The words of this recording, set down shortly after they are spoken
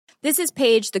This is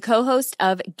Paige, the co-host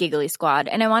of Giggly Squad,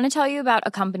 and I want to tell you about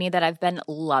a company that I've been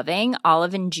loving,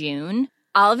 Olive & June.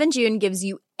 Olive & June gives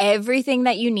you everything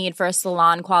that you need for a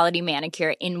salon-quality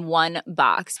manicure in one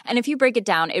box. And if you break it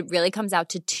down, it really comes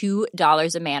out to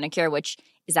 $2 a manicure, which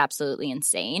is absolutely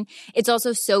insane. It's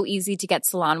also so easy to get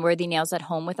salon-worthy nails at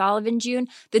home with Olive & June.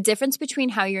 The difference between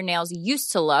how your nails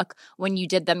used to look when you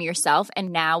did them yourself and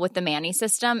now with the Mani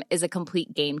system is a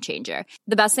complete game changer.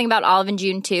 The best thing about Olive &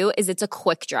 June, too, is it's a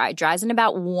quick dry. Dries in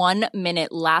about 1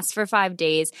 minute, lasts for 5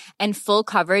 days, and full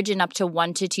coverage in up to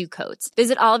 1 to 2 coats.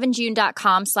 Visit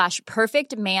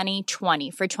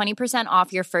oliveandjune.com/perfectmani20 for 20%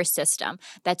 off your first system.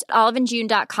 That's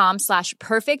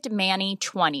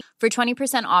oliveandjune.com/perfectmani20 for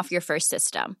 20% off your first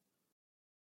system.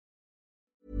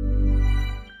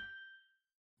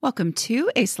 Welcome to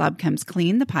A Slob Comes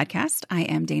Clean, the podcast. I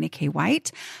am Dana K.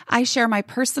 White. I share my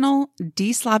personal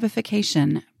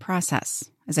deslobification process.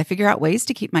 As I figure out ways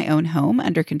to keep my own home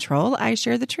under control, I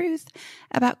share the truth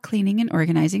about cleaning and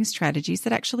organizing strategies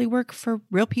that actually work for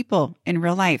real people in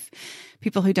real life,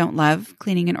 people who don't love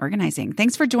cleaning and organizing.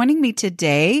 Thanks for joining me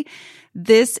today.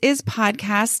 This is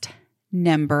podcast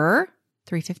number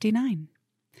 359,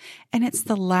 and it's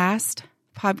the last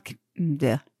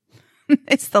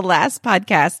It's the last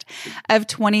podcast of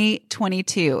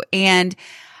 2022. And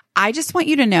I just want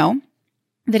you to know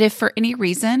that if for any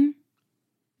reason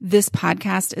this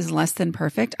podcast is less than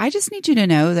perfect, I just need you to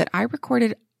know that I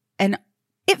recorded and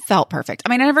it felt perfect. I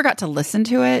mean, I never got to listen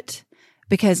to it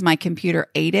because my computer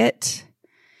ate it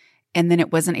and then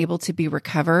it wasn't able to be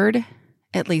recovered,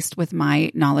 at least with my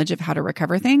knowledge of how to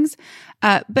recover things.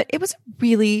 But it was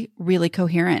really, really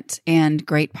coherent and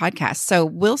great podcast. So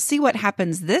we'll see what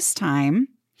happens this time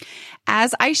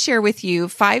as I share with you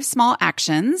 5 small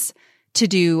actions to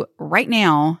do right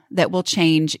now that will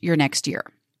change your next year.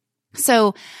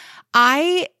 So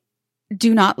I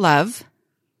do not love,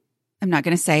 I'm not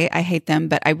going to say I hate them,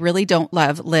 but I really don't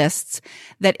love lists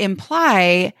that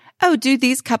imply, oh, do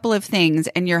these couple of things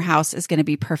and your house is going to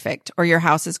be perfect or your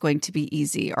house is going to be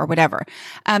easy or whatever.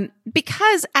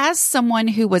 Because as someone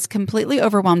who was completely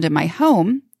overwhelmed in my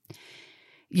home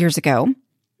years ago,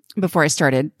 before I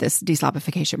started this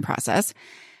deslobification process,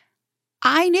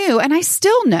 I knew, and I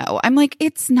still know, I'm like,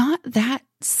 it's not that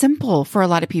simple for a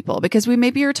lot of people because we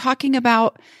maybe are talking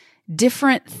about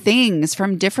different things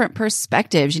from different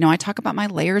perspectives. You know, I talk about my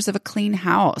layers of a clean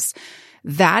house.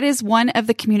 That is one of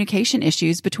the communication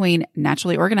issues between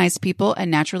naturally organized people and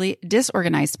naturally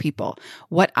disorganized people.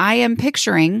 What I am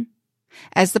picturing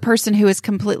as the person who is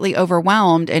completely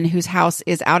overwhelmed and whose house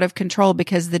is out of control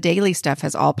because the daily stuff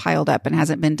has all piled up and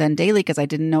hasn't been done daily because I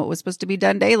didn't know it was supposed to be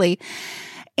done daily.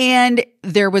 And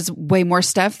there was way more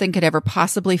stuff than could ever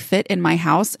possibly fit in my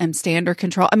house and stay under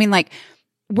control. I mean, like,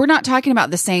 we're not talking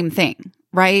about the same thing,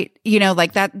 right? You know,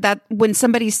 like that when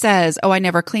somebody says, oh, I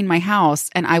never clean my house,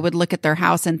 and I would look at their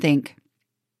house and think,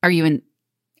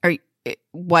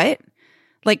 what?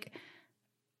 Like,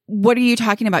 what are you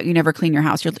talking about? You never clean your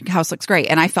house. Your house looks great.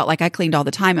 And I felt like I cleaned all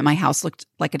the time and my house looked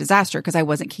like a disaster because I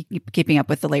wasn't keeping up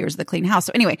with the layers of the clean house.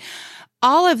 So anyway,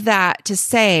 all of that to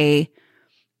say,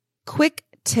 quick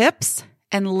tips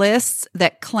and lists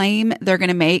that claim they're going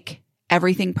to make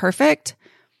everything perfect.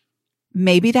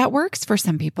 Maybe that works for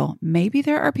some people. Maybe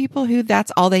there are people who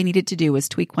that's all they needed to do was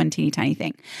tweak one teeny tiny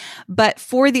thing. But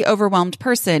for the overwhelmed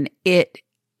person, it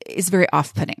is very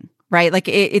off-putting, right? Like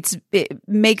it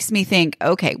makes me think,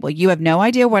 okay, well, you have no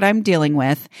idea what I'm dealing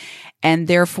with, and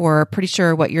therefore pretty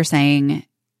sure what you're saying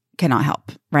cannot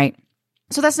help, right?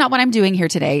 So that's not what I'm doing here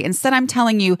today. Instead, I'm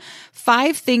telling you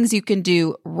 5 things you can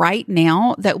do right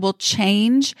now that will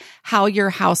change how your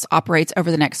house operates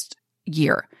over the next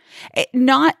year.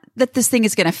 Not that this thing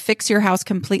is going to fix your house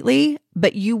completely,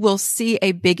 but you will see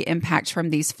a big impact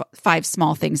from these 5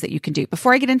 small things that you can do.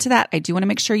 Before I get into that, I do want to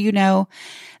make sure you know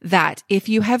that if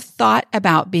you have thought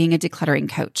about being a decluttering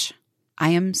coach, I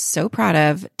am so proud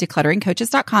of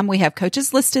declutteringcoaches.com. We have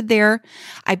coaches listed there.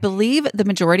 I believe the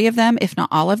majority of them, if not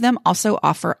all of them, also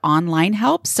offer online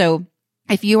help. So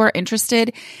if you are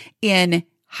interested in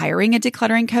hiring a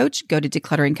decluttering coach, go to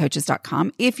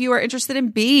declutteringcoaches.com. If you are interested in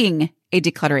being a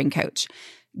decluttering coach,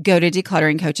 go to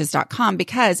declutteringcoaches.com,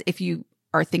 because if you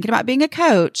are thinking about being a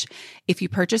coach, if you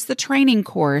purchase the training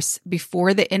course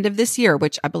before the end of this year,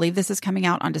 which I believe this is coming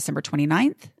out on December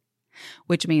 29th,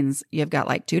 which means you've got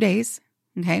like 2 days.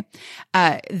 Okay.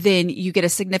 Then you get a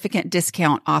significant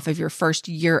discount off of your first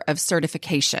year of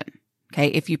certification. Okay.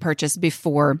 If you purchase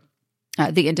before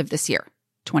the end of this year,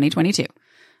 2022.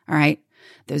 All right.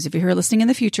 Those of you who are listening in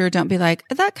the future, don't be like,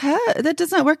 that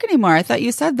doesn't work anymore. I thought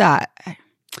you said that.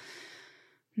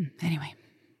 Anyway,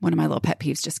 one of my little pet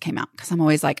peeves just came out because I'm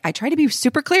always like, I try to be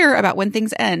super clear about when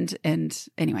things end. And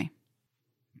anyway,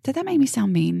 did that make me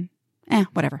sound mean?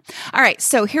 Whatever. All right.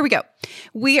 So here we go.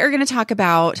 We are going to talk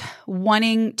about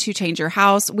wanting to change your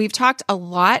house. We've talked a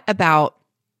lot about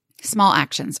small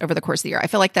actions over the course of the year. I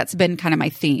feel like that's been kind of my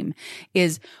theme,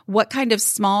 is what kind of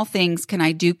small things can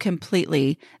I do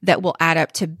completely that will add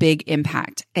up to big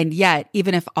impact? And yet,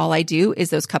 even if all I do is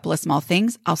those couple of small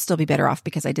things, I'll still be better off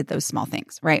because I did those small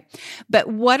things, right? But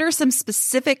what are some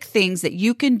specific things that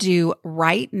you can do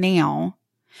right now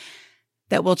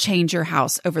that will change your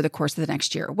house over the course of the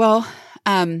next year? Well,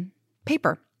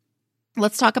 paper.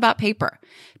 Let's talk about paper.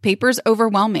 Paper's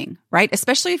overwhelming, right?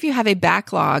 Especially if you have a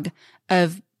backlog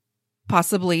of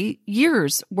possibly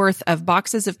years worth of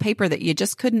boxes of paper that you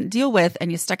just couldn't deal with, and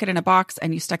you stuck it in a box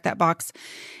and you stuck that box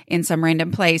in some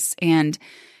random place, and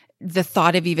the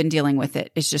thought of even dealing with it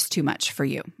is just too much for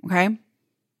you. Okay.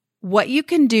 What you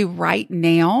can do right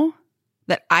now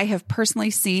that I have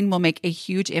personally seen will make a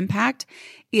huge impact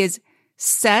is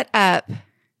set up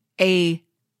a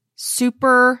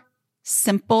super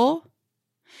simple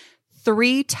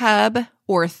 3-tub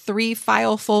or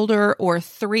 3-file folder or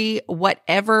 3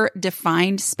 whatever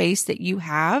defined space that you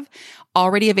have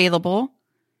already available,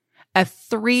 a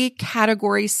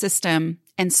 3-category system,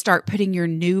 and start putting your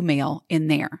new mail in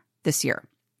there this year.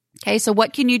 Okay, so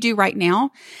what can you do right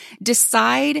now?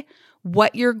 Decide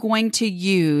what you're going to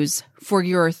use for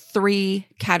your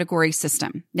 3-category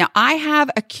system. Now, I have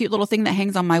a cute little thing that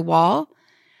hangs on my wall,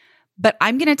 but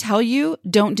I'm going to tell you,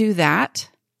 don't do that.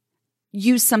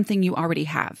 Use something you already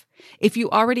have. If you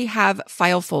already have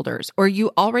file folders, or you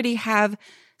already have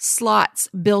slots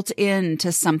built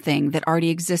into something that already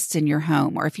exists in your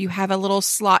home, or if you have a little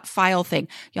slot file thing,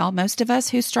 y'all, most of us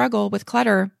who struggle with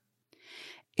clutter,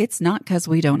 it's not because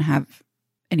we don't have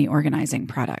any organizing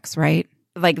products, right?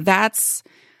 Like that's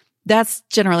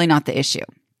generally not the issue.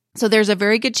 So there's a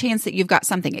very good chance that you've got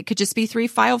something. It could just be 3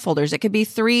 file folders. It could be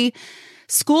 3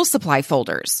 school supply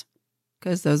folders,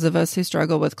 because those of us who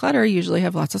struggle with clutter usually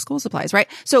have lots of school supplies, right?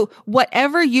 So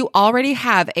whatever you already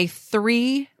have, a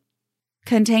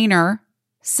 3-container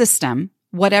system,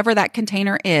 whatever that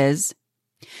container is,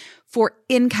 for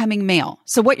incoming mail.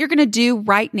 So what you're going to do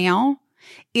right now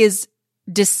is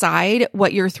decide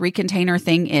what your 3-container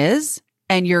thing is,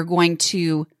 and you're going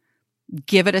to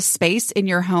give it a space in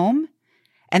your home.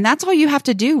 And that's all you have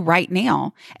to do right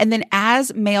now. And then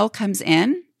as mail comes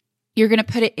in, you're going to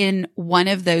put it in one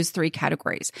of those 3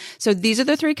 categories. So these are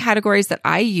the 3 categories that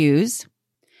I use.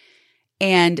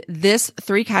 And this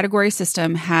 3-category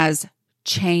system has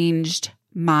changed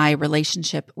my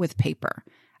relationship with paper.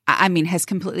 I mean, has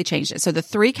completely changed it. So the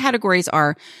 3 categories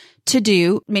are to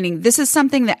do, meaning this is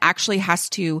something that actually has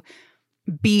to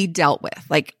be dealt with.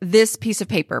 Like this piece of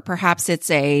paper, perhaps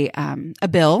it's a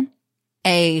bill,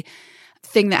 a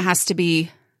thing that has to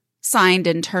be signed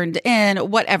and turned in,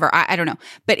 whatever. I don't know,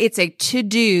 but it's a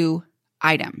to-do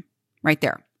item right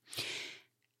there.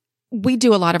 We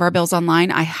do a lot of our bills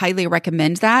online. I highly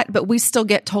recommend that, but we still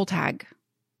get toll tag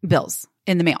bills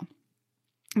in the mail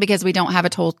because we don't have a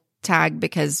toll tag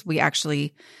because we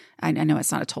actually, I know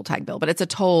it's not a toll tag bill, but it's a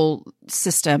toll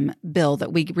system bill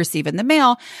that we receive in the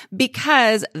mail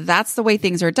because that's the way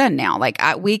things are done now. Like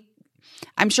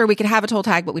I'm sure we could have a toll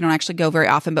tag, but we don't actually go very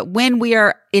often. But when we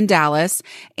are in Dallas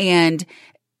and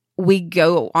we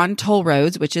go on toll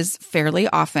roads, which is fairly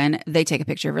often, they take a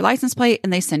picture of your license plate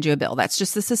and they send you a bill. That's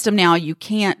just the system now. You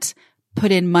can't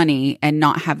put in money and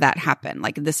not have that happen.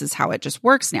 Like this is how it just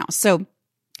works now. So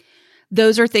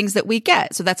those are things that we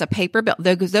get. So that's a paper bill.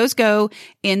 Those go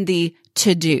in the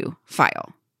to-do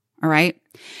file. All right.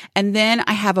 And then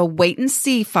I have a wait and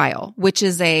see file, which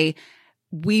is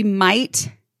we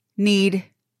might need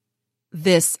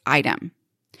this item.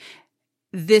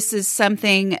 This is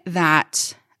something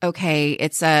that, okay,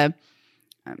 it's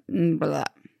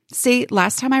see,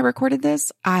 last time I recorded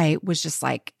this, I was just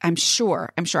like, I'm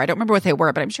sure, I don't remember what they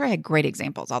were, but I'm sure I had great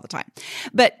examples all the time.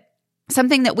 But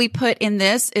something that we put in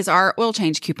this is our oil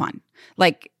change coupon.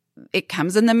 Like it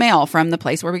comes in the mail from the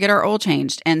place where we get our oil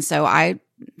changed. And so I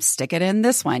stick it in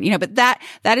this one, but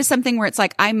that is something where it's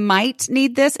like, I might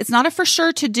need this. It's not a for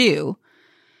sure to do.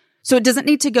 So it doesn't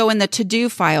need to go in the to-do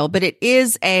file, but it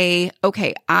is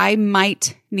okay, I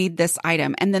might need this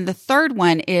item. And then the third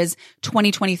one is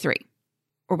 2023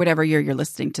 or whatever year you're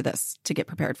listening to this to get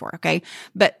prepared for. Okay.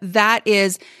 But that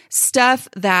is stuff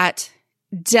that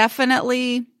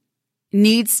definitely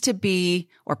needs to be,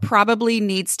 or probably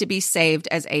needs to be saved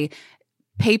as a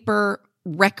paper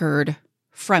record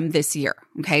from this year.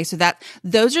 Okay. So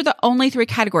those are the only 3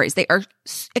 categories. They are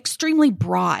extremely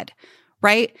broad.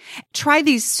 Right? Try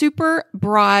these super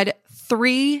broad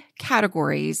 3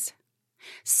 categories.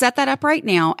 Set that up right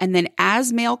now. And then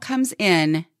as mail comes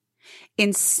in,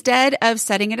 instead of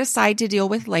setting it aside to deal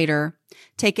with later,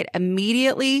 take it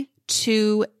immediately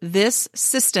to this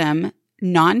system,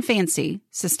 non-fancy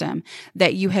system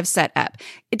that you have set up.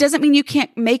 It doesn't mean you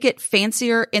can't make it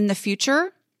fancier in the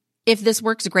future. If this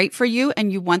works great for you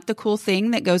and you want the cool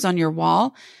thing that goes on your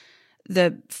wall,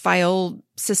 the file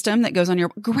system that goes on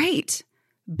your, great.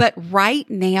 But right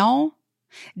now,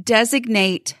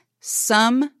 designate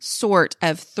some sort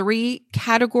of 3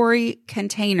 category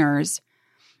containers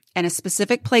and a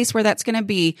specific place where that's going to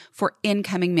be for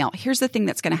incoming mail. Here's the thing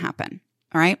that's going to happen.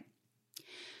 All right.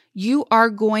 You are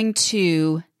going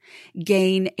to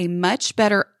gain a much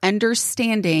better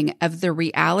understanding of the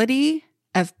reality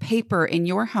of paper in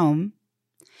your home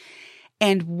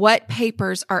and what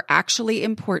papers are actually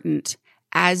important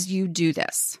as you do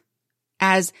this.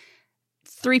 As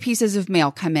 3 pieces of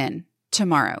mail come in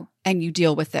tomorrow and you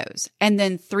deal with those. And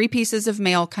then 3 pieces of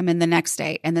mail come in the next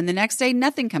day. And then the next day,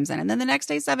 nothing comes in. And then the next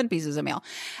day, 7 pieces of mail.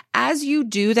 As you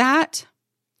do that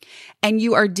and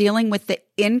you are dealing with the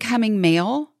incoming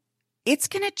mail, it's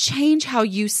going to change how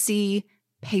you see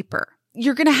paper.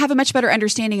 You're going to have a much better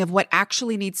understanding of what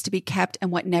actually needs to be kept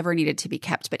and what never needed to be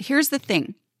kept. But here's the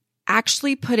thing.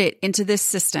 Actually put it into this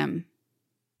system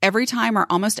every time or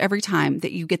almost every time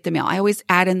that you get the mail. I always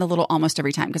add in the little almost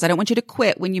every time because I don't want you to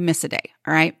quit when you miss a day.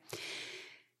 All right.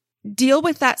 Deal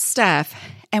with that stuff.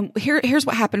 And here's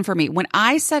what happened for me. When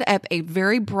I set up a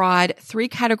very broad 3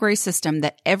 category system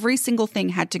that every single thing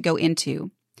had to go into,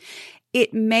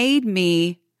 it made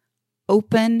me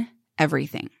open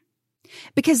everything.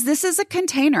 Because this is a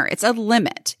container. It's a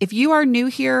limit. If you are new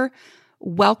here,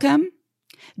 welcome.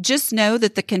 Just know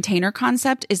that the container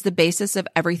concept is the basis of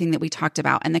everything that we talked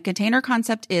about. And the container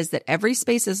concept is that every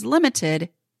space is limited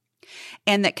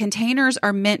and that containers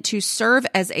are meant to serve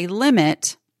as a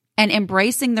limit, and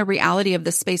embracing the reality of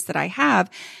the space that I have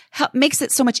makes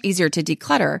it so much easier to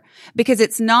declutter because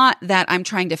it's not that I'm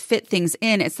trying to fit things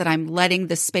in. It's that I'm letting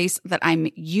the space that I'm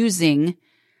using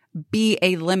be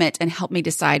a limit and help me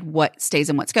decide what stays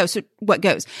and what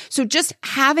goes. So just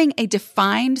having a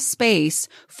defined space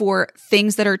for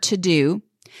things that are to do,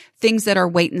 things that are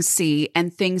wait and see,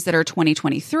 and things that are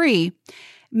 2023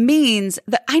 means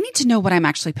that I need to know what I'm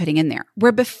actually putting in there.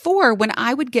 Where before, when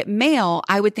I would get mail,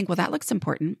 I would think, well, that looks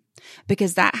important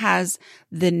because that has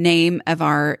the name of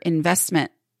our investment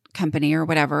company or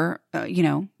whatever,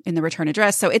 in the return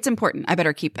address. So it's important. I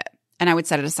better keep it. And I would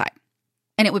set it aside.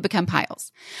 And it would become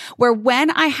piles. Where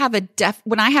when I have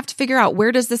when I have to figure out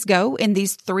where does this go in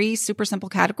these 3 super simple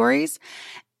categories,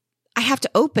 I have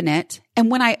to open it. And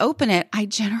when I open it, I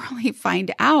generally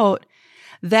find out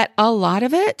that a lot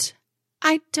of it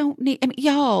I don't need. I mean,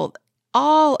 y'all,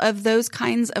 all of those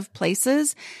kinds of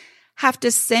places have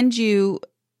to send you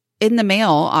in the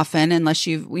mail often, unless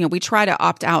we try to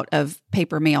opt out of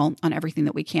paper mail on everything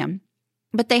that we can.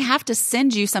 But they have to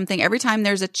send you something every time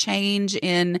there's a change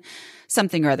in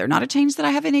something or other. Not a change that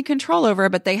I have any control over,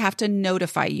 but they have to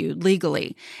notify you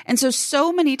legally. And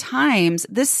so many times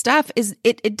this stuff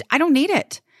I don't need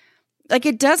it. Like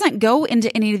it doesn't go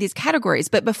into any of these categories.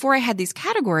 But before I had these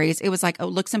categories, it was like, oh,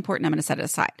 it looks important. I'm going to set it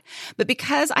aside. But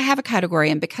because I have a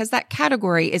category and because that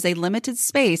category is a limited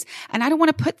space and I don't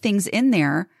want to put things in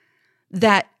there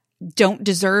that don't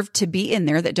deserve to be in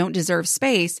there, that don't deserve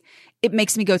space, it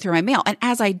makes me go through my mail. And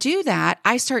as I do that,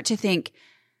 I start to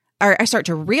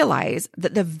realize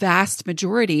that the vast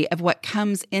majority of what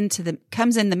comes in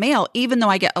the mail, even though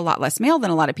I get a lot less mail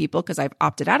than a lot of people because I've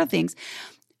opted out of things,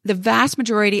 the vast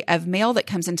majority of mail that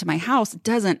comes into my house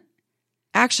doesn't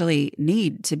actually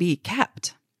need to be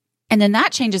kept. And then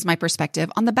that changes my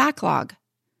perspective on the backlog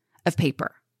of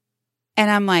paper. And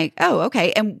I'm like, oh,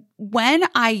 okay. And when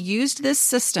I used this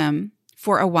system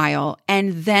for a while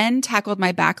and then tackled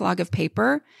my backlog of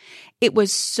paper, it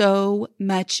was so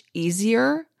much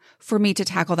easier for me to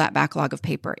tackle that backlog of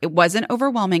paper. It wasn't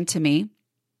overwhelming to me.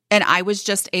 And I was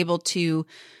just able to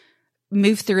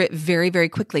move through it very, very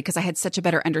quickly because I had such a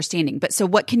better understanding. But so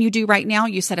what can you do right now?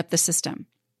 You set up the system.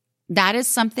 That is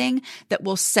something that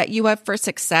will set you up for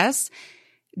success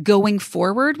going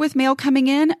forward with mail coming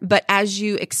in. But as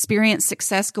you experience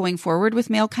success going forward with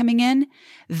mail coming in,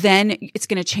 then it's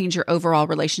going to change your overall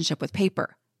relationship with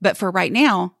paper. But for right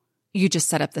now, you just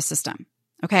set up the system.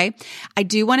 Okay. I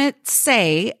do want to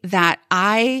say that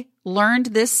I learned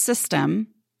this system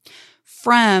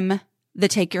from the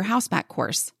Take Your House Back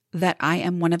course that I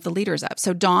am one of the leaders of.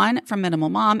 So Dawn from Minimal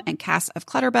Mom and Cass of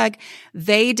Clutterbug,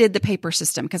 they did the paper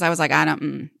system because I was like,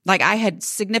 I had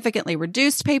significantly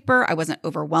reduced paper. I wasn't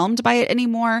overwhelmed by it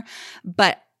anymore,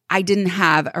 but I didn't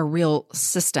have a real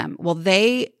system. Well,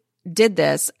 they did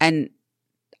this and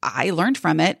I learned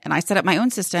from it and I set up my own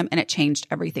system and it changed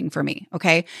everything for me.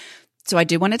 Okay. So I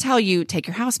do want to tell you, Take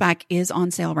Your House Back is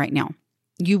on sale right now.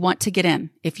 You want to get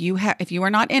in. If you are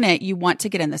not in it, you want to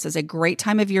get in. This is a great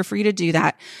time of year for you to do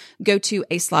that. Go to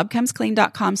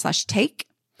aslobcomesclean.com/take.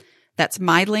 That's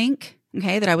my link.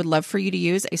 Okay. That I would love for you to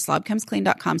use,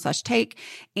 aslobcomesclean.com/take.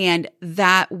 And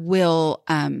that will,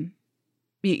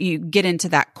 you get into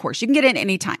that course. You can get in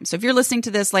anytime. So if you're listening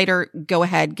to this later, go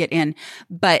ahead, get in.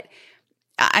 But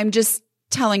I'm just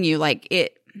telling you,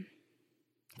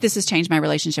 this has changed my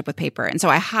relationship with paper. And so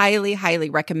I highly,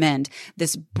 highly recommend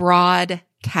this broad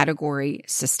category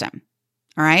system.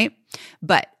 All right.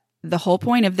 But the whole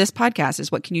point of this podcast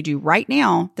is what can you do right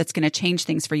now that's going to change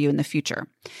things for you in the future?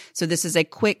 So this is a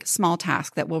quick, small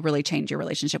task that will really change your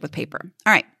relationship with paper.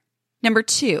 All right. Number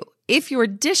 2, if your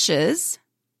dishes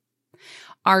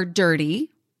are dirty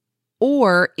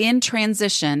or in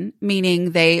transition,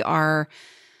 meaning they are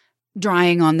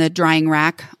drying on the drying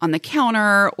rack on the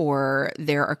counter, or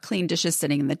there are clean dishes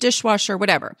sitting in the dishwasher,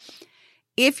 whatever.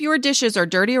 If your dishes are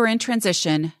dirty or in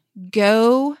transition,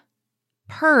 go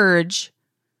purge,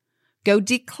 go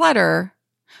declutter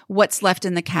what's left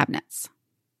in the cabinets.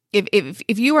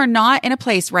 If you are not in a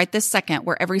place right this second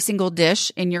where every single dish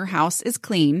in your house is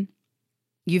clean,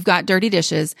 you've got dirty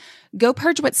dishes, go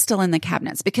purge what's still in the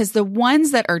cabinets, because the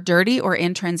ones that are dirty or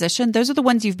in transition, those are the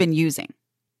ones you've been using.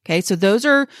 Okay, so those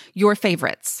are your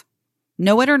favorites.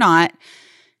 Know it or not,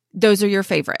 those are your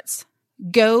favorites.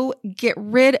 Go get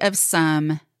rid of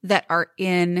some that are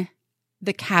in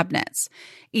the cabinets.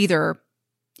 Either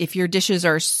if your dishes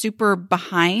are super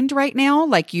behind right now,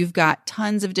 like you've got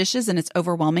tons of dishes and it's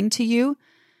overwhelming to you,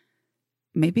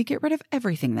 maybe get rid of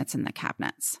everything that's in the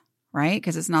cabinets, right?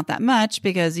 Because it's not that much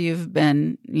because you've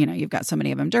got so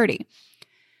many of them dirty.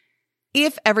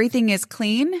 If everything is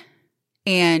clean,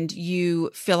 and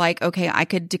you feel like, okay, I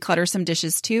could declutter some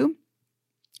dishes too,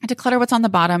 declutter what's on the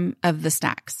bottom of the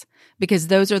stacks, because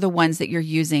those are the ones that you're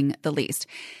using the least.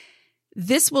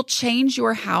 This will change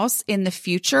your house in the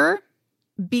future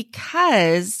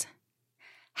because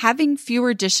having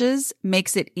fewer dishes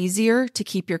makes it easier to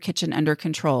keep your kitchen under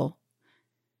control.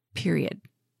 Period.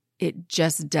 It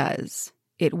just does.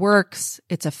 It works.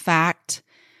 It's a fact.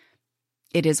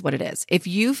 It is what it is. If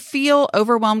you feel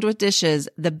overwhelmed with dishes,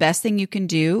 the best thing you can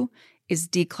do is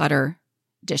declutter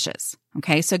dishes.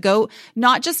 Okay. So go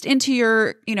not just into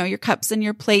your cups and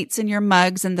your plates and your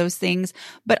mugs and those things,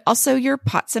 but also your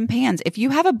pots and pans. If you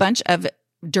have a bunch of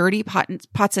dirty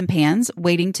pots and pans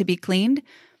waiting to be cleaned,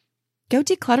 go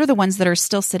declutter the ones that are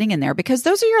still sitting in there, because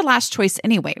those are your last choice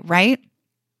anyway, right?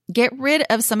 Get rid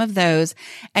of some of those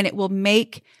and it will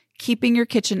make keeping your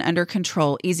kitchen under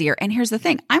control easier. And here's the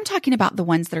thing. I'm talking about the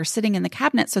ones that are sitting in the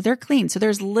cabinet, so they're clean. So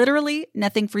there's literally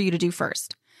nothing for you to do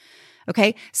first.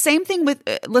 Okay. Same thing with,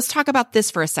 let's talk about this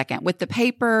for a second with the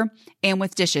paper and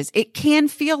with dishes. It can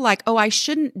feel like, oh, I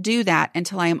shouldn't do that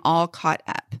until I am all caught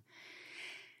up.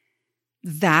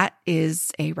 That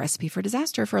is a recipe for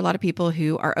disaster for a lot of people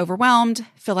who are overwhelmed,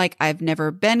 feel like I've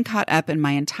never been caught up in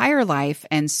my entire life.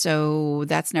 And so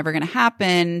that's never going to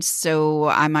happen. So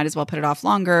I might as well put it off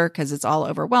longer because it's all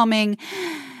overwhelming.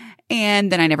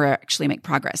 And then I never actually make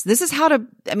progress. This is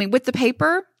with the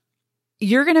paper,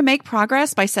 you're going to make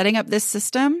progress by setting up this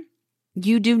system.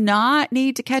 You do not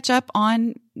need to catch up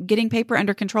on getting paper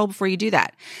under control before you do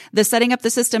that. The setting up the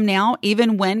system now,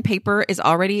 even when paper is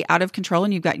already out of control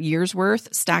and you've got years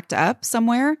worth stacked up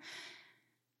somewhere,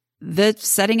 the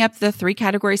setting up the 3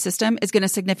 category system is going to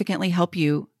significantly help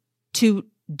you to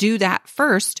do that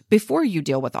first before you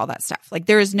deal with all that stuff. Like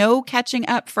there is no catching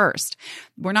up first.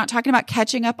 We're not talking about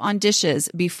catching up on dishes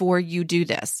before you do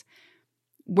this.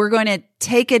 We're going to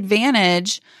take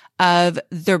advantage of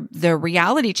the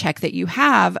reality check that you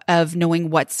have of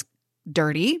knowing what's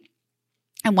dirty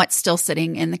and what's still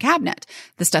sitting in the cabinet.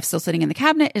 The stuff still sitting in the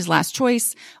cabinet is last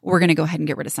choice. We're going to go ahead and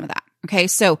get rid of some of that. Okay.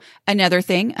 So another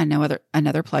thing,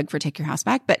 another plug for Take Your House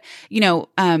Back, but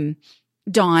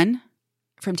Dawn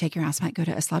from Take Your House Back, go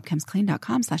to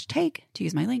aslobcomesclean.com/take to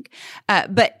use my link.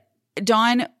 But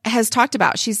Dawn has talked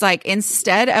about, she's like,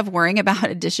 instead of worrying about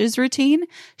a dishes routine,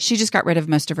 she just got rid of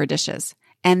most of her dishes.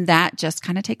 And that just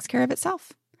kind of takes care of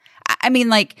itself. I mean,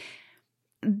 like,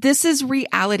 this is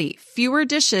reality. Fewer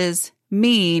dishes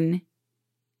mean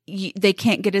they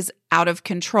can't get as out of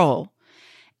control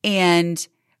and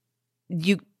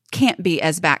you can't be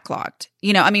as backlogged.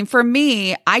 For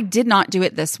me, I did not do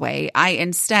it this way. I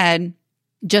instead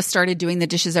just started doing the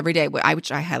dishes every day,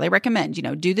 which I highly recommend.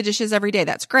 Do the dishes every day.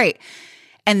 That's great.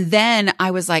 And then I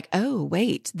was like, oh,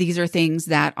 wait, these are things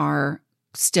that are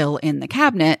still in the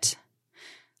cabinet.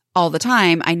 all the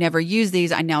time. I never use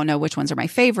these. I now know which ones are my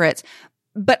favorites,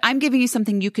 but I'm giving you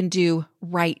something you can do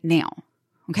right now.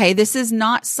 Okay. This is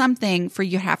not something for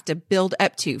you to have to build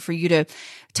up to, for you to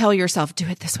tell yourself, do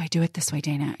it this way,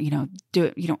 Dana, do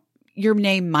it, your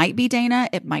name might be Dana.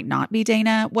 It might not be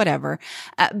Dana, whatever.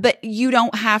 But you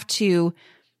don't have to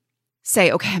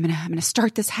say, okay, I'm going to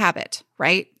start this habit,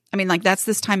 right? I mean, like that's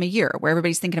this time of year where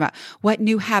everybody's thinking about what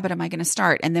new habit am I going to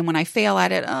start? And then when I fail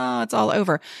at it, oh, it's all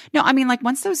over. No, I mean, like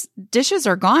once those dishes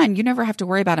are gone, you never have to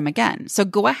worry about them again. So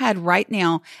go ahead right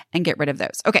now and get rid of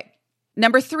those. Okay.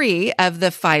 Number 3 of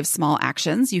the 5 small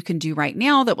actions you can do right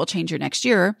now that will change your next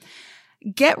year.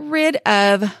 Get rid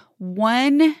of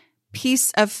one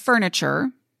piece of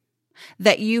furniture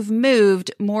that you've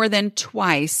moved more than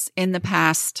twice in the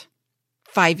past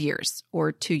 5 years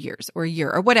or 2 years or a year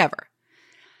or whatever.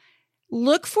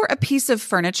 Look for a piece of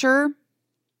furniture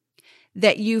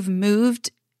that you've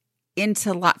moved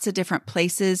into lots of different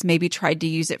places, maybe tried to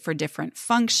use it for different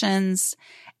functions,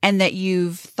 and that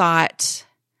you've thought,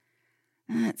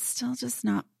 it's still just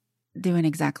not doing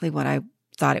exactly what I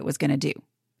thought it was going to do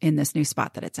in this new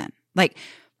spot that it's in. Like,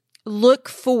 look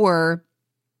for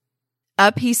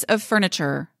a piece of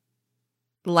furniture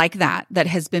like that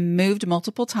has been moved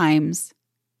multiple times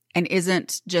and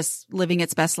isn't just living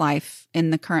its best life in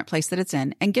the current place that it's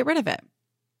in, and get rid of it.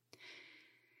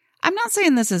 I'm not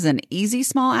saying this is an easy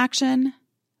small action,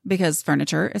 because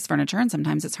furniture is furniture and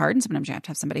sometimes it's hard and sometimes you have to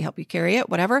have somebody help you carry it,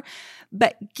 whatever.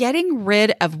 But getting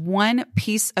rid of one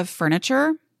piece of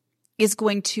furniture is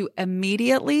going to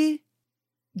immediately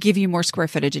give you more square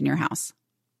footage in your house.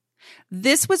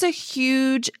 This was a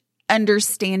huge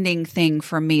understanding thing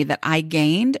for me that I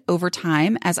gained over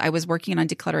time as I was working on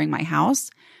decluttering my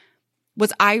house,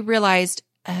 was I realized,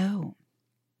 oh,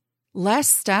 less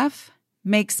stuff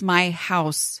makes my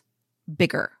house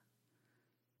bigger.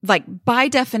 Like by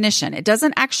definition, it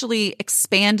doesn't actually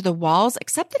expand the walls,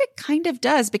 except that it kind of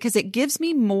does because it gives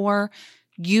me more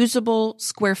usable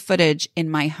square footage in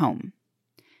my home.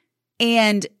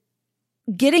 And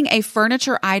getting a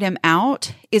furniture item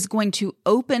out is going to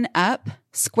open up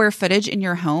square footage in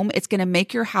your home. It's going to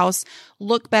make your house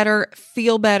look better,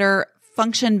 feel better,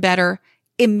 function better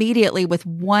immediately with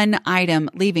one item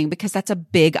leaving, because that's a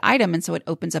big item. And so it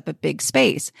opens up a big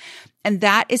space. And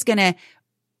that is going to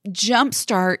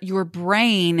jumpstart your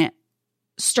brain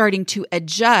starting to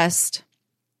adjust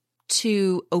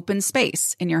to open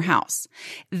space in your house.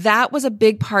 That was a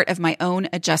big part of my own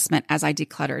adjustment as I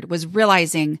decluttered, was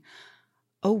realizing,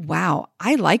 oh, wow,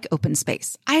 I like open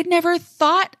space. I had never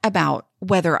thought about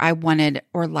whether I wanted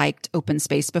or liked open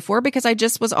space before because I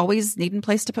just was always needing a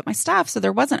place to put my stuff. So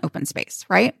there wasn't open space,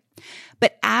 right?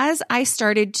 But as I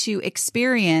started to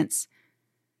experience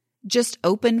just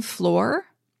open floor,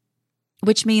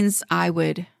 which means I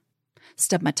would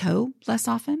stub my toe less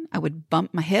often, I would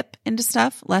bump my hip into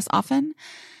stuff less often,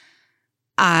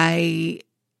 I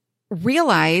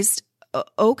realized,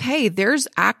 okay, there's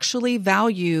actually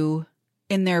value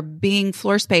in there being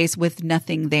floor space with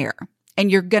nothing there. And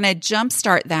you're going to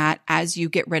jumpstart that as you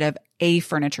get rid of a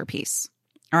furniture piece.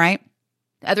 All right.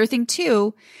 The other thing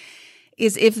too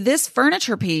is if this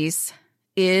furniture piece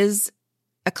is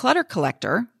a clutter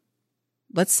collector,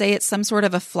 let's say it's some sort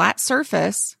of a flat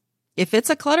surface. If it's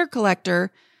a clutter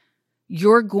collector,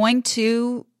 you're going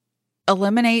to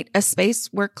eliminate a space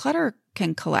where clutter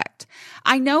can collect.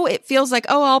 I know it feels like,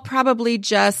 oh, I'll probably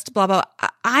just blah, blah.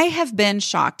 I have been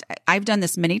shocked. I've done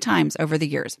this many times over the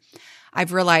years.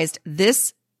 I've realized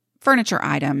this furniture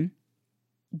item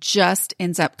just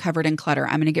ends up covered in clutter.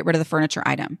 I'm going to get rid of the furniture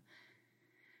item.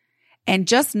 And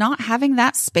just not having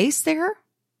that space there,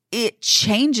 it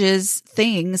changes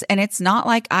things. And it's not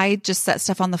like I just set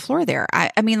stuff on the floor there.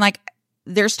 I mean, like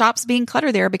there stops being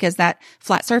clutter there because that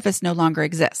flat surface no longer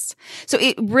exists. So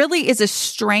it really is a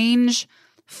strange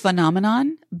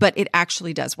phenomenon, but it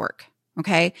actually does work.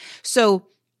 Okay. So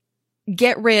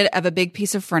get rid of a big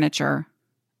piece of furniture,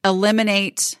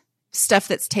 eliminate stuff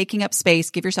that's taking up space,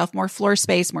 give yourself more floor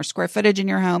space, more square footage in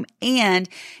your home, and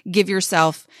give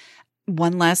yourself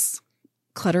one less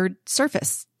cluttered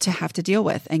surface to have to deal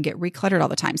with and get recluttered all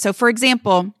the time. So for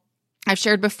example, I've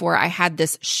shared before, I had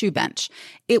this shoe bench.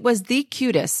 It was the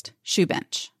cutest shoe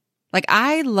bench. Like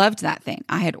I loved that thing.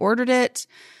 I had ordered it.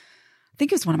 I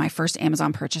think it was one of my first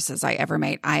Amazon purchases I ever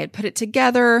made. I had put it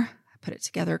together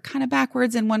kind of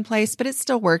backwards in one place, but it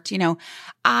still worked. You know,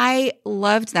 I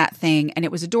loved that thing and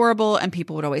it was adorable and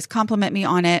people would always compliment me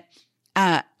on it.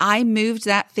 I moved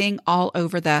that thing all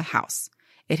over the house.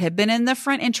 It had been in the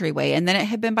front entryway, and then it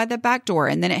had been by the back door,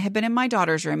 and then it had been in my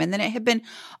daughter's room, and then it had been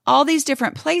all these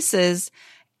different places.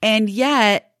 And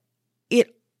yet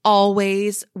it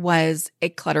always was a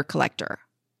clutter collector.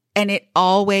 And it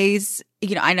always,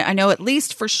 I know at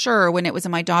least for sure when it was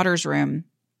in my daughter's room,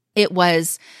 it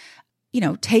was,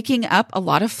 taking up a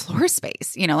lot of floor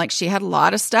space, like she had a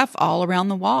lot of stuff all around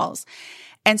the walls.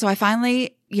 And so I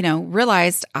finally,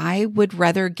 realized I would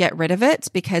rather get rid of it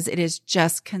because it is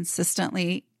just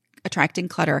consistently attracting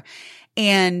clutter.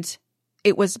 And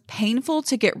it was painful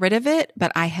to get rid of it,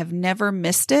 but I have never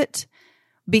missed it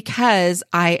because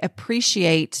I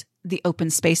appreciate the open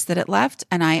space that it left.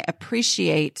 And I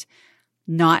appreciate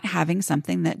not having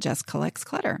something that just collects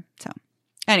clutter. So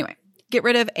anyway, get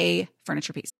rid of a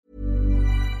furniture piece.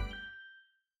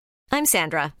 I'm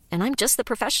Sandra, and I'm just the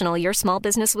professional your small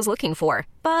business was looking for.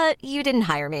 But you didn't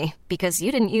hire me because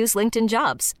you didn't use LinkedIn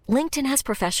Jobs. LinkedIn has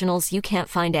professionals you can't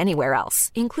find anywhere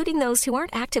else, including those who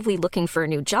aren't actively looking for a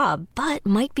new job, but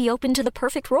might be open to the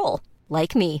perfect role,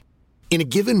 like me. In a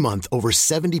given month, over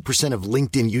 70% of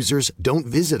LinkedIn users don't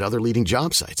visit other leading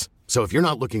job sites. So if you're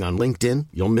not looking on LinkedIn,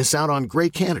 you'll miss out on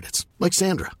great candidates like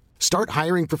Sandra. Start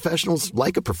hiring professionals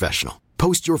like a professional.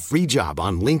 Post your free job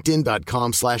on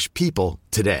linkedin.com/people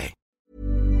today.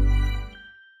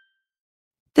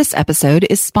 This episode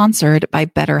is sponsored by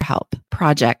BetterHelp.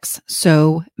 Projects,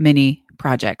 so many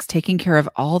projects. Taking care of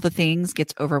all the things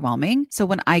gets overwhelming. So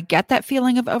when I get that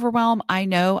feeling of overwhelm, I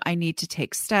know I need to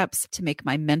take steps to make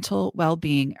my mental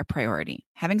well-being a priority.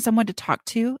 Having someone to talk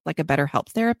to, like a BetterHelp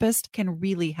therapist, can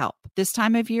really help. This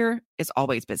time of year is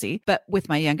always busy, but with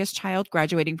my youngest child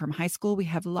graduating from high school, we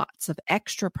have lots of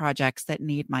extra projects that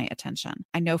need my attention.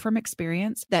 I know from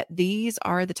experience that these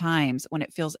are the times when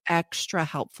it feels extra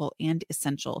helpful and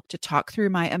essential to talk through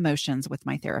my emotions with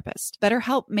my therapist.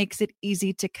 BetterHelp makes it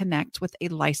easy to connect with a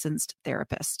licensed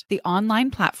therapist. The online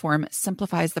platform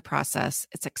simplifies the process.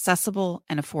 It's accessible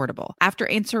and affordable. After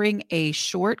answering a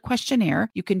short questionnaire,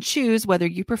 you can choose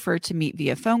whether you prefer to meet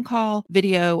via phone call,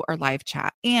 video, or live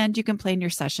chat, and you can plan your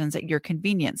sessions at your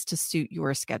convenience to suit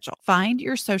your schedule. Find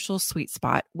your social sweet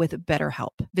spot with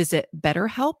BetterHelp. Visit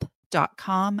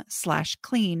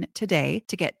BetterHelp.com/clean today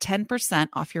to get 10%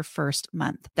 off your first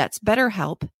month. That's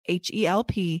BetterHelp,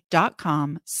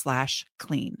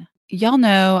 HELP.com/clean. Y'all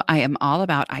know I am all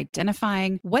about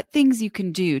identifying what things you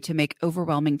can do to make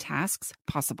overwhelming tasks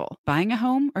possible. Buying a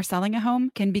home or selling a home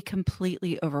can be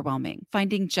completely overwhelming.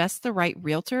 Finding just the right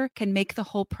realtor can make the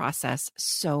whole process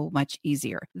so much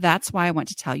easier. That's why I want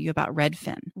to tell you about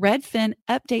Redfin. Redfin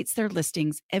updates their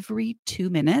listings every 2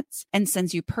 minutes and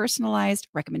sends you personalized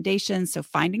recommendations, so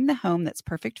finding the home that's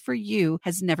perfect for you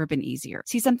has never been easier.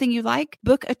 See something you like?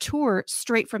 Book a tour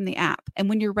straight from the app. And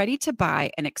when you're ready to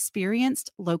buy, an experienced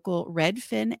local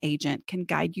Redfin agent can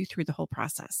guide you through the whole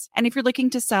process. And if you're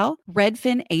looking to sell,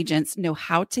 Redfin agents know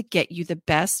how to get you the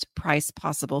best price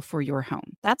possible for your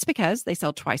home. That's because they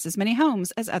sell twice as many homes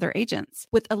as other agents.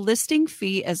 With a listing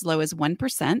fee as low as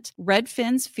 1%,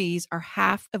 Redfin's fees are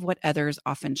half of what others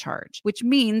often charge, which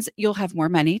means you'll have more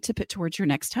money to put towards your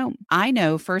next home. I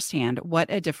know firsthand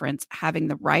what a difference having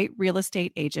the right real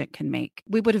estate agent can make.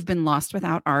 We would have been lost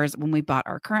without ours when we bought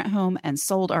our current home and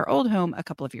sold our old home a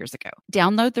couple of years ago.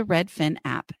 Download the Redfin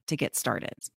app to get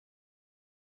started.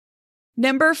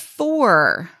 Number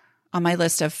 4 on my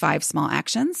list of 5 small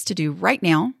actions to do right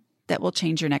now that will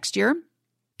change your next year: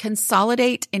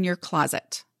 consolidate in your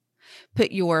closet.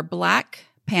 Put your black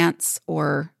pants,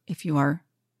 or if you are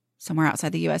somewhere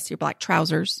outside the US, your black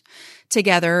trousers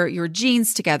together, your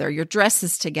jeans together, your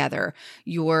dresses together,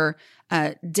 your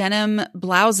denim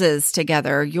blouses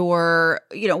together, your,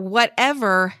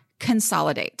 whatever,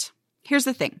 consolidate. Here's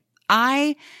the thing.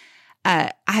 I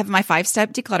have my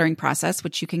 5-step decluttering process,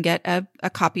 which you can get a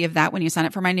copy of that when you sign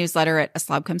up for my newsletter at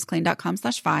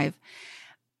aslobcomesclean.com/5.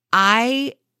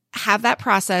 I have that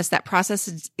process. That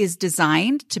process is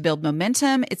designed to build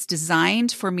momentum. It's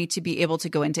designed for me to be able to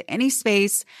go into any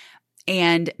space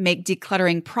and make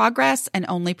decluttering progress and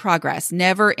only progress.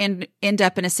 Never end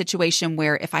up in a situation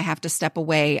where if I have to step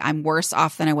away, I'm worse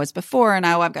off than I was before, and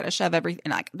I've got to shove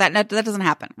everything like that. That doesn't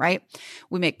happen, right?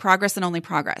 We make progress and only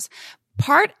progress.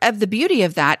 Part of the beauty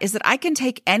of that is that I can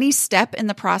take any step in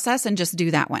the process and just do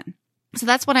that one. So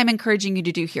that's what I'm encouraging you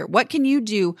to do here. What can you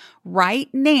do right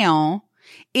now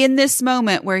in this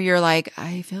moment where you're like,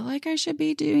 I feel like I should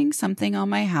be doing something on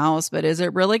my house, but is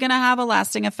it really going to have a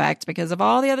lasting effect because of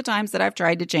all the other times that I've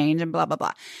tried to change and blah, blah,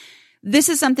 blah. This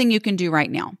is something you can do right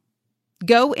now.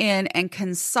 Go in and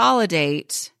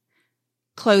consolidate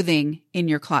clothing in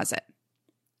your closet.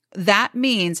 That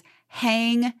means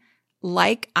hang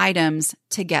like items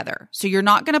together. So you're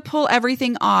not going to pull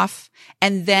everything off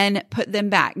and then put them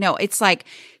back. No, it's like,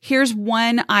 here's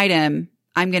one item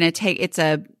I'm going to take. It's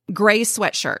a gray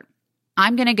sweatshirt.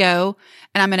 I'm going to go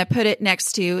and I'm going to put it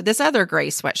next to this other gray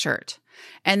sweatshirt.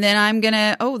 And then I'm going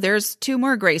to, there's 2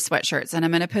 more gray sweatshirts and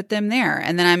I'm going to put them there.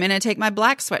 And then I'm going to take my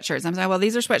black sweatshirts. I'm saying, well,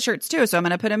 these are sweatshirts too. So I'm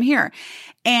going to put them here.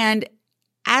 And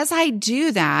as I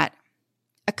do that,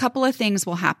 a couple of things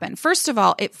will happen. First of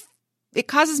all, it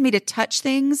causes me to touch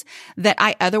things that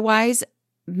I otherwise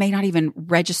may not even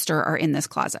register are in this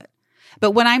closet.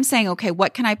 But when I'm saying, okay,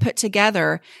 what can I put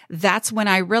together? That's when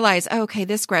I realize, okay,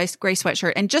 this gray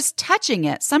sweatshirt, and just touching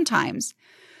it sometimes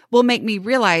will make me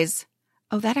realize,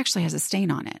 that actually has a stain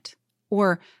on it.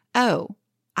 Or,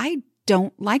 I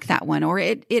don't like that one. Or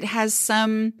it has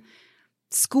some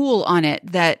school on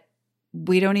it that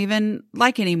we don't even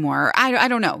like anymore. I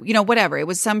don't know, whatever. It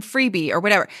was some freebie or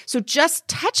whatever. So just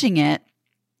touching it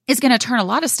is going to turn a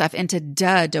lot of stuff into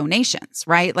donations,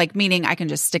 right? Like, meaning I can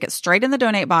just stick it straight in the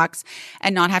donate box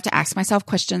and not have to ask myself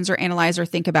questions or analyze or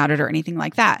think about it or anything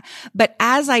like that. But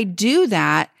as I do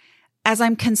that, as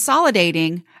I'm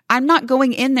consolidating, I'm not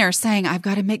going in there saying, I've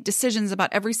got to make decisions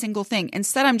about every single thing.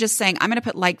 Instead, I'm just saying, I'm going to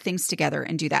put like things together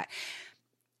and do that.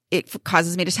 It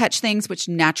causes me to touch things, which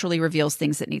naturally reveals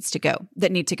things that need to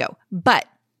go. But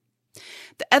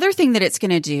the other thing that it's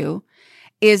going to do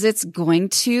is it's going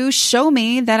to show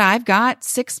me that I've got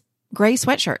 6 gray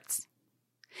sweatshirts.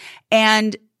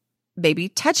 And maybe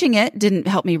touching it didn't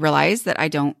help me realize that I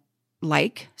don't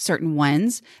like certain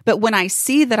ones. But when I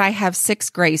see that I have 6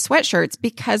 gray sweatshirts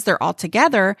because they're all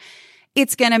together,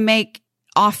 it's going to make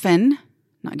often,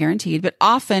 not guaranteed, but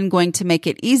often going to make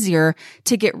it easier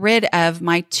to get rid of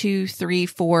my 2, 3,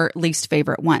 4 least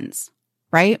favorite ones,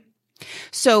 right?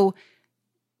 So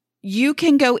you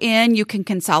can go in, you can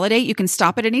consolidate, you can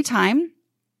stop at any time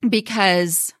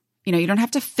because, you don't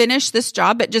have to finish this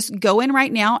job, but just go in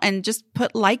right now and just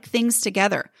put like things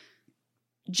together.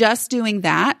 Just doing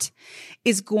that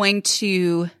is going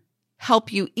to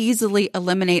help you easily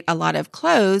eliminate a lot of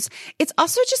clothes. It's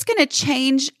also just going to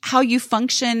change how you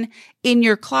function in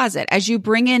your closet. As you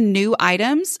bring in new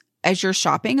items, as you're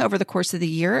shopping over the course of the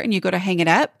year and you go to hang it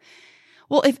up,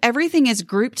 well, if everything is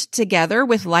grouped together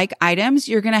with like items,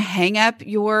 you're going to hang up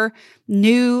your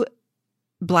new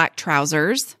black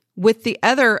trousers with the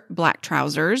other black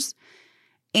trousers.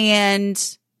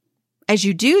 And as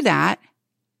you do that,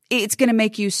 it's going to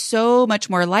make you so much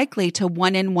more likely to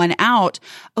one in, one out.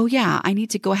 Oh yeah, I need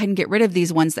to go ahead and get rid of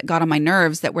these ones that got on my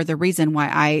nerves that were the reason why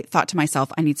I thought to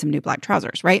myself, I need some new black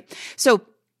trousers, right? So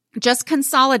just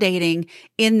consolidating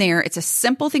in there. It's a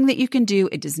simple thing that you can do.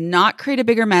 It does not create a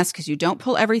bigger mess because you don't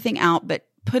pull everything out, but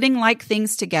putting like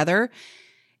things together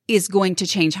is going to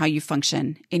change how you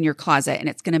function in your closet. And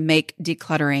it's going to make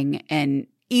decluttering and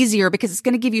easier because it's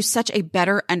going to give you such a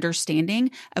better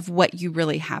understanding of what you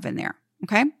really have in there.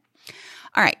 Okay.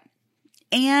 All right.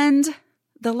 And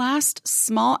the last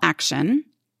small action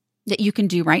that you can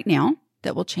do right now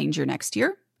that will change your next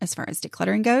year as far as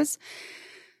decluttering goes.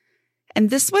 And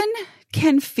this one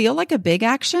can feel like a big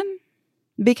action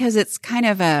because it's kind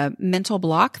of a mental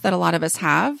block that a lot of us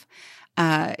have.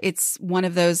 It's one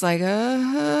of those like,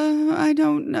 I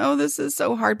don't know, this is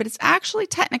so hard, but it's actually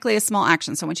technically a small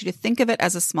action. So I want you to think of it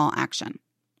as a small action,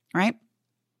 right?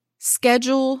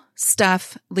 Schedule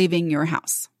stuff leaving your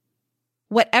house.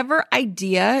 Whatever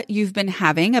idea you've been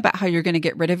having about how you're going to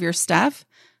get rid of your stuff,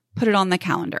 put it on the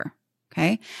calendar,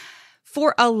 okay?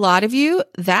 For a lot of you,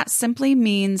 that simply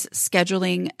means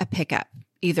scheduling a pickup,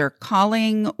 either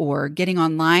calling or getting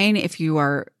online if you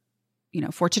are,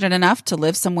 fortunate enough to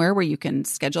live somewhere where you can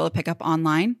schedule a pickup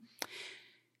online.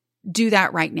 Do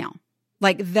that right now.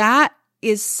 Like that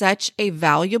is such a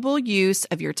valuable use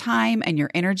of your time and your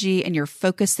energy and your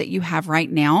focus that you have right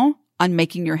now on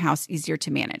making your house easier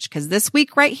to manage. Because this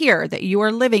week right here that you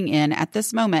are living in at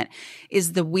this moment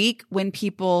is the week when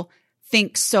people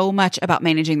think so much about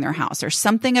managing their house. There's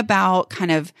something about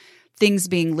kind of things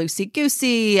being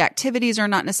loosey-goosey. Activities are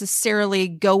not necessarily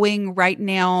going right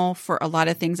now for a lot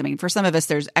of things. I mean, for some of us,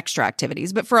 there's extra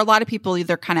activities, but for a lot of people,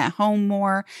 they're kind of at home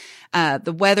more.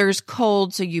 The weather's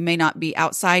cold, so you may not be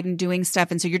outside and doing stuff.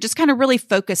 And so you're just kind of really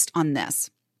focused on this.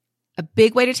 A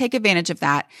big way to take advantage of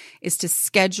that is to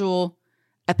schedule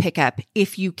a pickup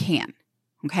if you can.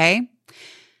 Okay.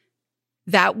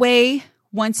 That way,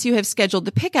 once you have scheduled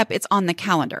the pickup, it's on the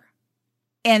calendar.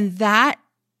 And that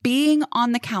being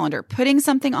on the calendar, putting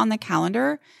something on the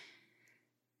calendar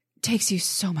takes you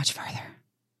so much further,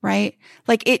 right?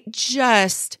 Like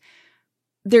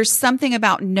there's something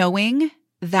about knowing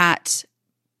that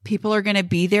people are going to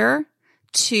be there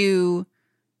to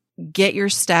get your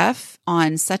stuff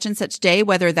on such and such day,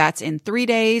 whether that's in 3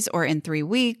 days or in 3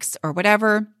 weeks or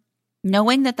whatever.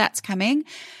 Knowing that that's coming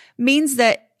means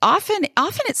that often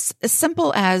it's as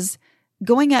simple as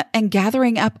going up and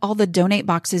gathering up all the donate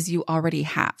boxes you already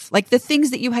have, like the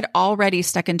things that you had already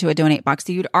stuck into a donate box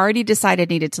that you'd already decided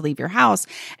needed to leave your house,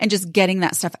 and just getting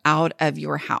that stuff out of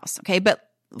your house. Okay. But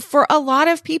for a lot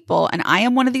of people, and I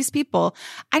am one of these people,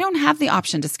 I don't have the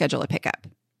option to schedule a pickup.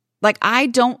 Like, I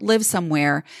don't live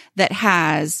somewhere that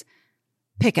has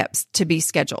pickups to be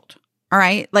scheduled. All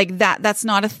right. Like that's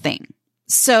not a thing.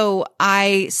 So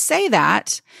I say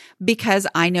that because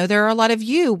I know there are a lot of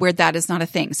you where that is not a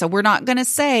thing. So we're not going to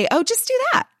say, oh, just do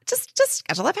that. Just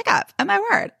schedule a pickup. Oh, my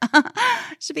word.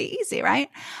 Should be easy, right?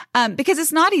 Because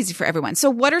it's not easy for everyone. So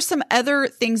what are some other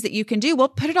things that you can do? Well,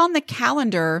 put it on the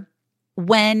calendar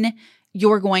when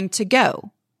you're going to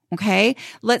go. Okay.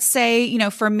 Let's say,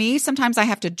 for me, sometimes I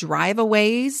have to drive a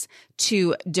ways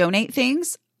to donate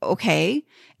things. Okay.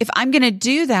 If I'm going to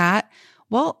do that,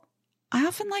 well, I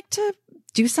often like to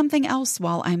do something else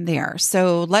while I'm there.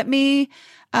 So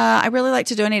I really like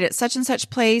to donate at such and such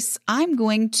place. I'm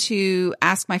going to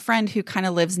ask my friend who kind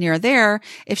of lives near there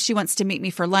if she wants to meet me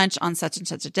for lunch on such and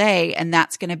such a day. And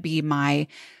that's going to be my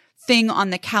thing on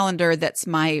the calendar. That's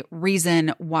my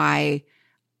reason why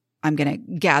I'm going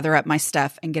to gather up my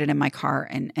stuff and get it in my car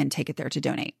and take it there to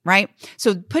donate, right?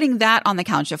 So putting that on the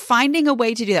calendar, finding a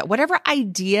way to do that, whatever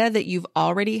idea that you've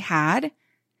already had,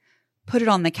 put it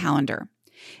on the calendar.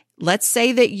 Let's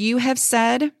say that you have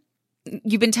said,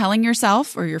 you've been telling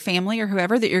yourself or your family or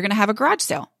whoever that you're going to have a garage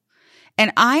sale.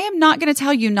 And I am not going to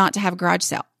tell you not to have a garage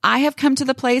sale. I have come to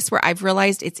the place where I've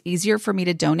realized it's easier for me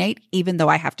to donate, even though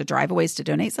I have to drive a ways to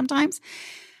donate sometimes.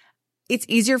 It's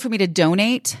easier for me to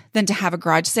donate than to have a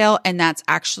garage sale. And that's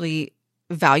actually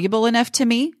valuable enough to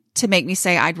me to make me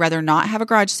say, I'd rather not have a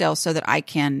garage sale so that I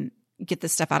can get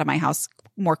this stuff out of my house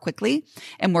more quickly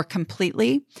and more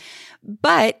completely.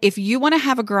 But if you want to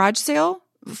have a garage sale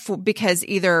because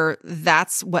either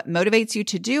that's what motivates you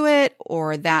to do it,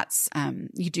 or that's,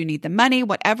 you do need the money,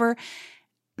 whatever,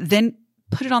 then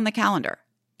put it on the calendar.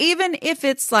 Even if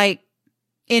it's like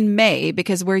in May,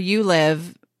 because where you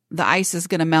live, the ice is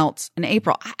going to melt in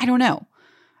April. I don't know.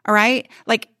 All right.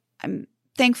 Like,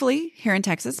 thankfully here in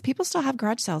Texas, people still have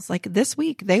garage sales. Like this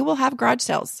week, they will have garage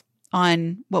sales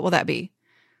on, what will that be?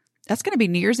 That's going to be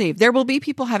New Year's Eve. There will be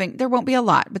people there won't be a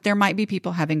lot, but there might be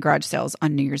people having garage sales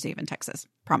on New Year's Eve in Texas.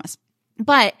 Promise.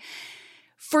 But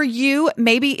for you,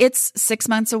 maybe it's 6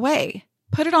 months away.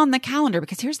 Put it on the calendar,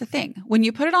 because here's the thing. When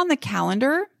you put it on the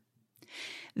calendar,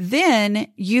 then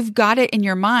you've got it in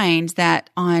your mind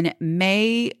that on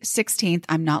May 16th,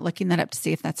 I'm not looking that up to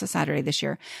see if that's a Saturday this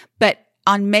year, but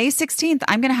on May 16th,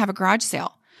 I'm going to have a garage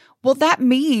sale. Well, that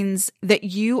means that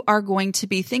you are going to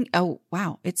be thinking, oh,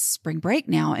 wow, it's spring break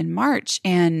now in March.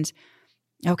 And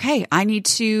okay, I need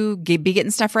to be getting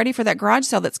stuff ready for that garage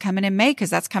sale that's coming in May, because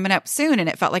that's coming up soon. And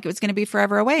it felt like it was going to be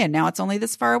forever away. And now it's only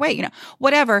this far away,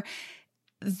 whatever.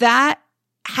 That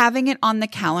having it on the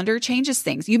calendar changes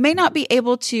things. You may not be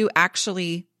able to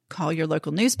actually call your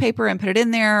local newspaper and put it in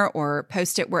there or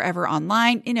post it wherever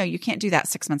online. You can't do that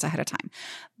 6 months ahead of time.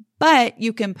 But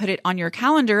you can put it on your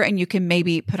calendar, and you can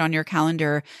maybe put on your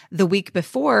calendar the week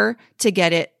before to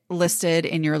get it listed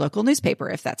in your local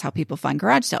newspaper, if that's how people find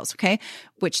garage sales, okay?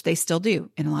 Which they still do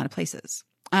in a lot of places.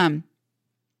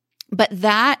 But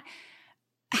that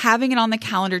having it on the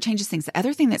calendar changes things. The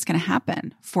other thing that's going to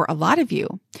happen for a lot of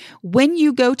you, when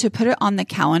you go to put it on the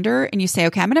calendar and you say,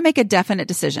 okay, I'm going to make a definite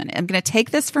decision. I'm going to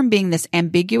take this from being this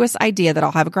ambiguous idea that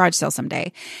I'll have a garage sale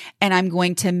someday, and I'm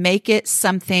going to make it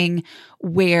something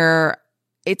where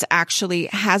it actually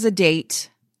has a date,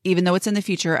 even though it's in the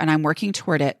future, and I'm working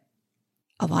toward it.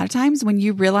 A lot of times when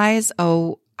you realize,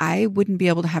 oh, I wouldn't be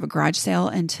able to have a garage sale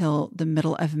until the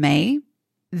middle of May,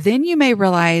 then you may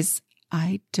realize,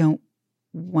 I don't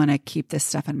want to keep this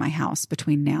stuff in my house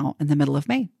between now and the middle of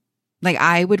May. Like,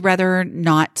 I would rather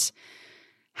not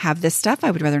have this stuff.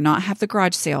 I would rather not have the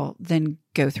garage sale than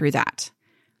go through that.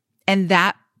 And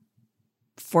that,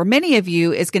 for many of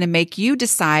you, is going to make you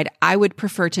decide, I would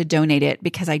prefer to donate it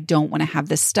because I don't want to have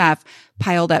this stuff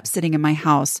piled up sitting in my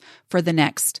house for the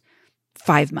next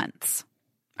 5 months.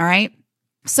 All right.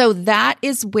 So that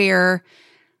is where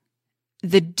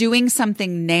the doing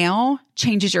something now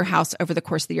changes your house over the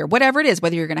course of the year. Whatever it is,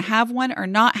 whether you're going to have one or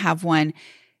not have one,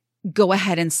 go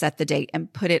ahead and set the date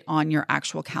and put it on your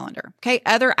actual calendar. Okay.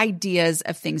 Other ideas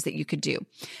of things that you could do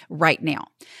right now.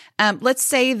 Let's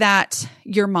say that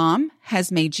your mom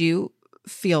has made you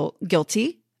feel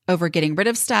guilty over getting rid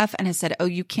of stuff and has said, oh,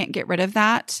 you can't get rid of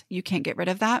that. You can't get rid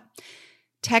of that.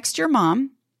 Text your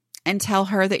mom and tell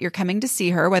her that you're coming to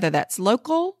see her, whether that's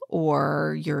local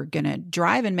or you're going to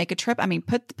drive and make a trip. I mean,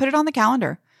 put it on the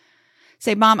calendar.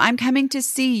 Say, Mom, I'm coming to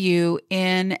see you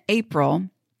in April,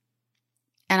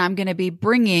 And I'm going to be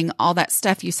bringing all that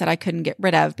stuff you said I couldn't get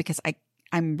rid of because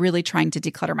I'm really trying to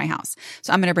declutter my house.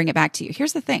 So I'm going to bring it back to you.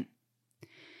 Here's the thing.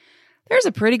 There's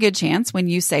a pretty good chance when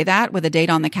you say that with a date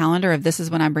on the calendar of this is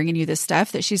when I'm bringing you this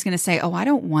stuff that she's going to say, oh, I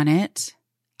don't want it.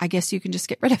 I guess you can just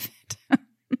get rid of it.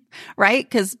 Right?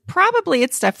 Because probably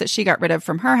it's stuff that she got rid of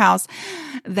from her house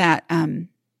that,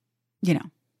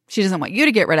 she doesn't want you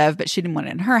to get rid of, but she didn't want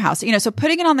it in her house. So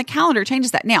putting it on the calendar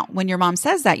changes that. Now, when your mom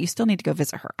says that, you still need to go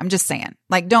visit her. I'm just saying,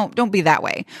 like, don't be that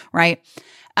way. Right?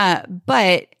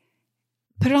 But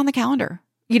put it on the calendar.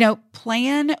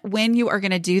 Plan when you are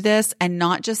going to do this and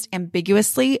not just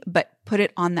ambiguously, but put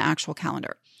it on the actual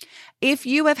calendar. If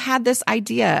you have had this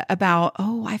idea about,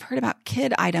 I've heard about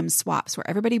kid item swaps where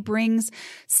everybody brings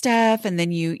stuff and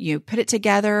then you put it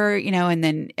together, and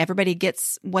then everybody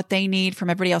gets what they need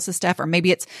from everybody else's stuff. Or maybe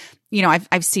it's,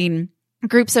 I've seen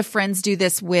groups of friends do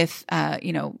this with,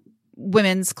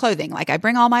 women's clothing. Like I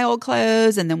bring all my old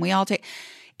clothes and then we all take.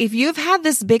 If you've had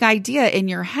this big idea in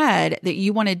your head that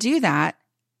you want to do that,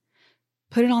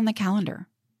 put it on the calendar.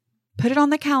 Put it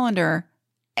on the calendar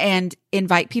and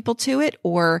invite people to it,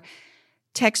 or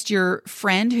text your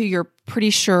friend who you're pretty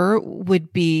sure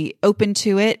would be open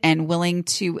to it and willing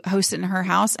to host it in her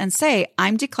house and say,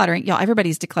 I'm decluttering. Y'all,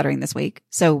 everybody's decluttering this week.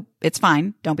 So it's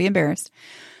fine. Don't be embarrassed.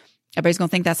 Everybody's going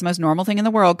to think that's the most normal thing in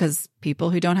the world because people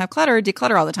who don't have clutter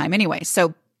declutter all the time anyway.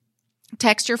 So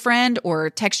text your friend or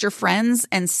text your friends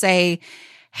and say,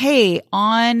 hey,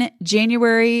 on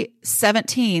January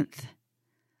 17th,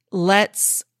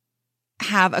 let's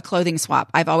have a clothing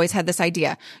swap. I've always had this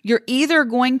idea. You're either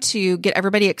going to get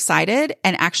everybody excited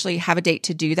and actually have a date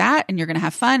to do that, and you're going to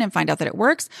have fun and find out that it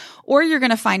works, or you're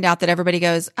going to find out that everybody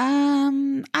goes,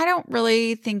 I don't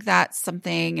really think that's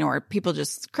something, or people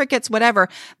just crickets, whatever.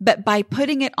 But by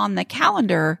putting it on the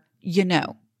calendar,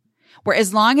 where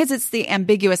as long as it's the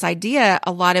ambiguous idea,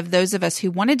 a lot of those of us who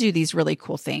want to do these really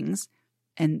cool things,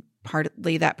 and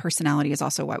partly that personality is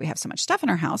also why we have so much stuff in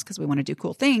our house because we want to do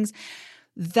cool things,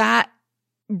 that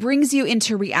brings you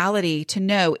into reality to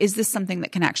know, is this something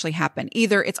that can actually happen?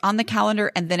 Either it's on the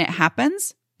calendar and then it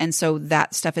happens, and so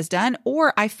that stuff is done,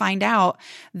 or I find out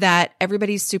that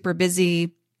everybody's super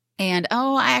busy and,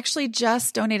 I actually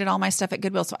just donated all my stuff at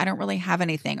Goodwill, so I don't really have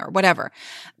anything or whatever.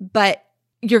 But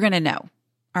you're going to know.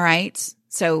 All right.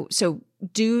 So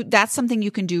that's something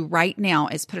you can do right now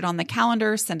is put it on the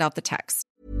calendar, send out the text.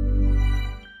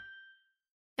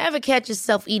 Ever catch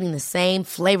yourself eating the same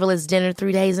flavorless dinner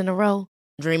 3 days in a row?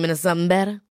 Dreaming of something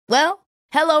better? Well,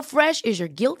 HelloFresh is your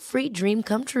guilt-free dream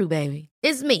come true, baby.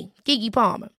 It's me, Keke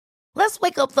Palmer. Let's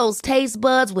wake up those taste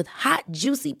buds with hot,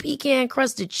 juicy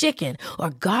pecan-crusted chicken or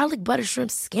garlic butter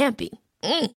shrimp scampi.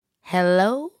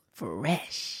 Hello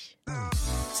Fresh.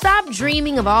 Stop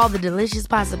dreaming of all the delicious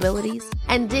possibilities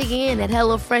and dig in at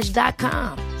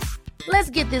HelloFresh.com. Let's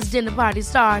get this dinner party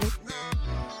started.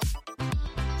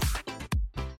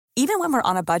 Even when we're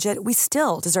on a budget, we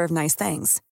still deserve nice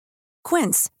things.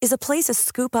 Quince is a place to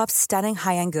scoop up stunning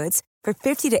high-end goods for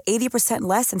 50 to 80%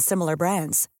 less than similar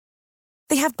brands.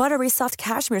 They have buttery soft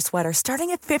cashmere sweaters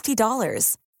starting at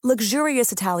 $50,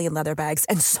 luxurious Italian leather bags,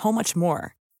 and so much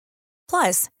more.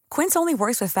 Plus, Quince only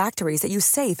works with factories that use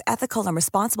safe, ethical, and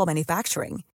responsible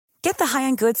manufacturing. Get the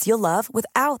high-end goods you'll love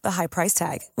without the high price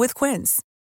tag with Quince.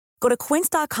 Go to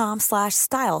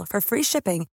quince.com/style for free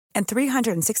shipping and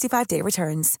 365-day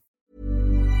returns.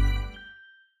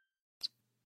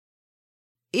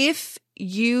 If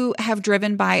you have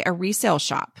driven by a resale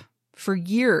shop for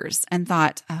years and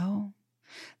thought,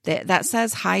 that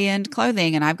says high-end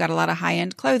clothing and I've got a lot of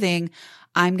high-end clothing,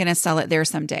 I'm going to sell it there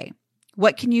someday.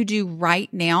 What can you do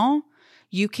right now?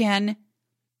 You can,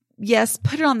 yes,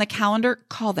 put it on the calendar,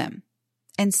 call them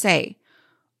and say,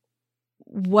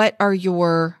 what are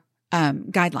your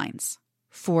guidelines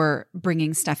for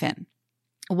bringing stuff in?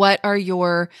 What are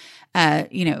your,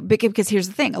 because here's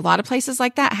the thing, a lot of places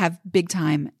like that have big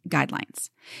time guidelines.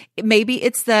 Maybe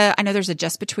it's I know there's a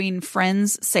Just Between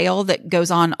Friends sale that goes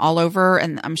on all over,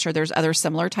 and I'm sure there's other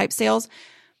similar type sales.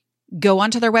 Go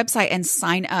onto their website and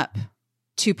sign up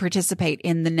to participate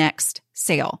in the next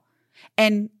sale.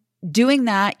 And doing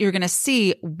that, you're going to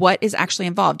see what is actually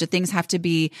involved. Do things have to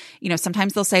be,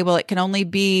 sometimes they'll say, well, it can only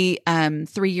be 3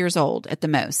 years old at the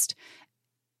most.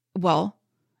 Well,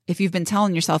 if you've been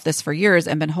telling yourself this for years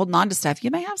and been holding on to stuff,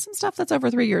 you may have some stuff that's over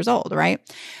 3 years old, right?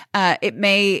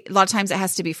 A lot of times it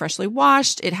has to be freshly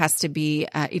washed. It has to be,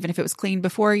 even if it was cleaned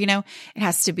before, it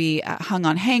has to be hung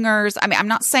on hangers. I mean, I'm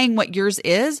not saying what yours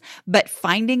is, but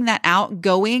finding that out,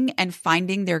 going and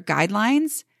finding their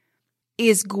guidelines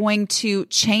is going to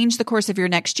change the course of your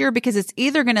next year, because it's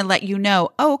either going to let you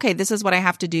know, okay, this is what I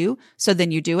have to do. So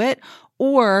then you do it.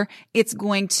 Or it's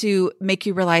going to make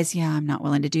you realize, yeah, I'm not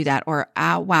willing to do that. Or,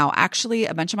 wow, actually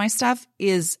a bunch of my stuff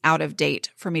is out of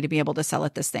date for me to be able to sell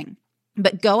at this thing.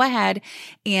 But go ahead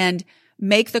and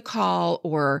make the call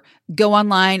or go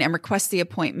online and request the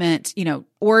appointment,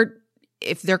 or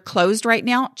if they're closed right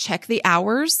now, check the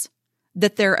hours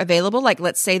that they're available. Like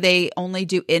let's say they only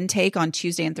do intake on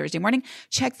Tuesday and Thursday morning,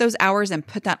 check those hours and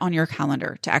put that on your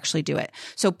calendar to actually do it.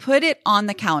 So put it on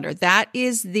the calendar. That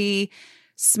is the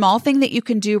small thing that you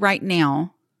can do right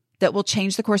now that will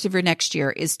change the course of your next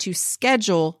year, is to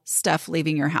schedule stuff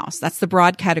leaving your house. That's the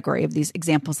broad category of these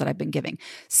examples that I've been giving.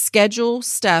 Schedule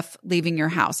stuff leaving your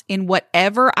house in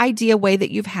whatever idea way that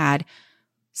you've had.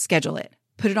 Schedule it,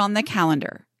 put it on the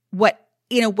calendar.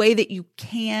 In a way that you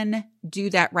can do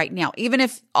that right now. Even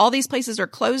if all these places are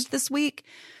closed this week,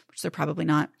 which they're probably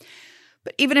not,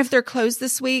 but even if they're closed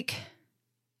this week,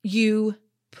 you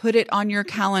put it on your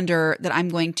calendar that I'm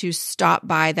going to stop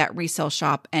by that resale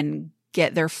shop and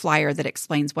get their flyer that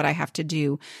explains what I have to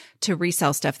do to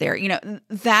resell stuff there.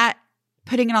 That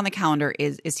putting it on the calendar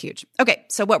is huge. Okay.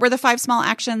 So what were the 5 small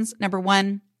actions? Number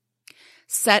 1,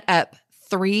 set up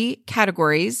 3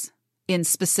 categories in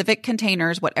specific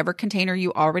containers, whatever container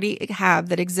you already have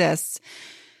that exists,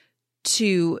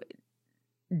 to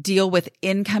deal with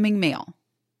incoming mail.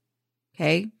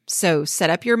 Okay. So set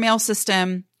up your mail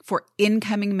system for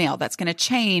incoming mail. That's going to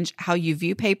change how you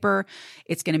view paper.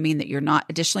 It's going to mean that you're not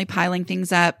additionally piling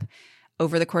things up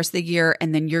over the course of the year.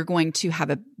 And then you're going to have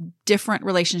a different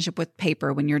relationship with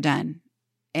paper when you're done.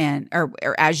 Or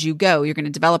as you go, you're going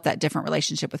to develop that different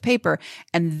relationship with paper.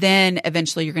 And then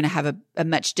eventually you're going to have a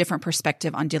much different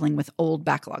perspective on dealing with old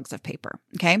backlogs of paper.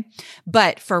 Okay.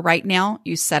 But for right now,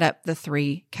 you set up the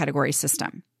 3 category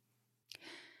system.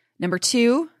 Number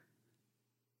 2,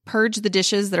 purge the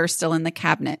dishes that are still in the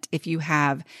cabinet. If you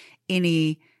have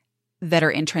any that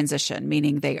are in transition,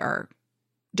 meaning they are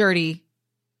dirty,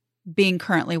 being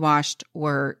currently washed,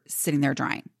 or sitting there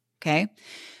drying. Okay.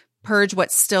 Purge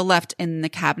what's still left in the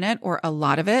cabinet, or a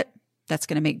lot of it. That's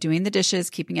going to make doing the dishes,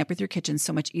 keeping up with your kitchen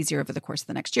so much easier over the course of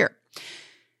the next year.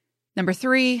 Number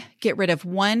 3, get rid of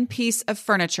 1 piece of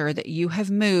furniture that you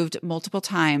have moved multiple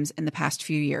times in the past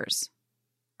few years.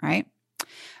 All right.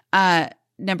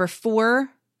 Number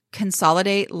 4,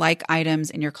 consolidate like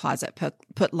items in your closet.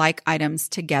 Put like items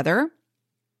together.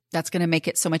 That's going to make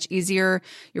it so much easier.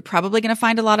 You're probably going to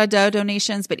find a lot of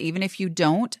donations, but even if you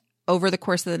don't, over the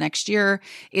course of the next year,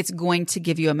 it's going to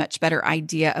give you a much better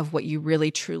idea of what you really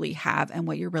truly have and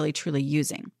what you're really truly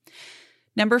using.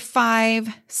 Number 5,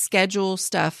 schedule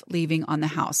stuff leaving on the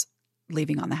house.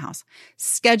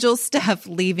 Schedule stuff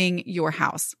leaving your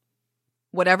house.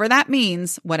 Whatever that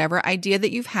means, whatever idea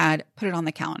that you've had, put it on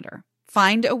the calendar.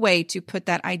 Find a way to put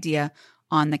that idea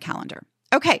on the calendar.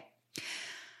 Okay.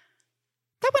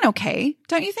 That went okay,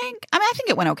 don't you think? I think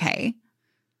it went okay.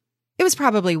 It was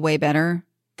probably way better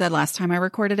the last time I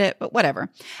recorded it, but whatever.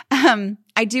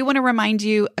 I do want to remind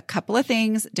you a couple of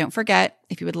things. Don't forget,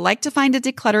 if you would like to find a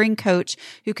decluttering coach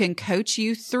who can coach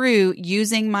you through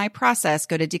using my process,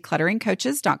 go to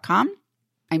declutteringcoaches.com.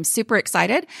 I'm super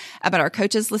excited about our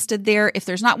coaches listed there. If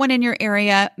there's not one in your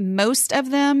area, most of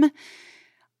them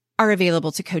are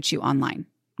available to coach you online.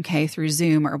 Okay, through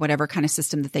Zoom or whatever kind of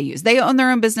system that they use. They own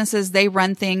their own businesses. They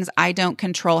run things. I don't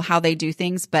control how they do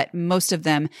things, but most of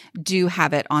them do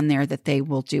have it on there that they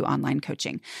will do online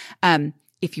coaching.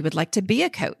 If you would like to be a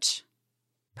coach,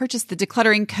 purchase the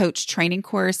Decluttering Coach training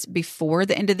course before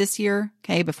the end of this year,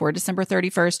 okay, before December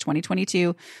 31st,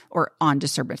 2022, or on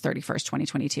December 31st,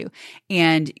 2022.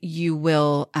 And we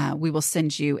will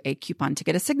send you a coupon to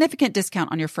get a significant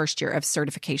discount on your first year of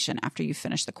certification after you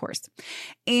finish the course.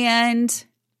 And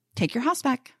take your house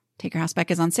back. Take Your House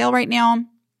Back is on sale right now.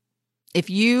 If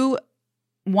you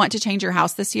want to change your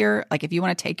house this year, like if you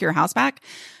want to take your house back,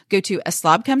 go to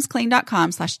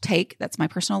aslobcomesclean.com/take. That's my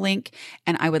personal link.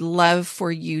 And I would love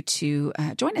for you to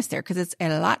join us there because it's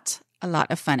a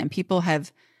lot of fun. And people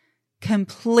have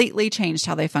completely changed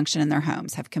how they function in their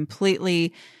homes, have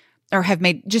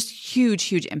made just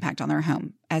huge impact on their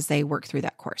home as they work through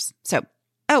that course. So,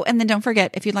 and then don't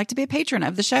forget, if you'd like to be a patron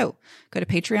of the show, go to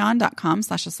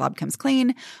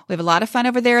patreon.com/aslobcomesclean. We have a lot of fun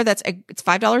over there. It's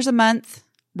 $5 a month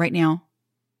right now.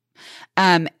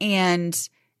 And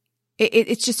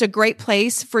it's just a great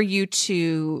place for you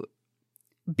to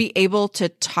be able to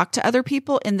talk to other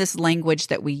people in this language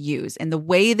that we use. And the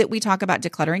way that we talk about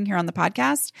decluttering here on the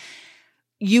podcast,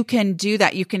 you can do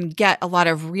that. You can get a lot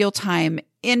of real-time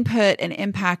input and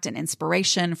impact and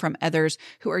inspiration from others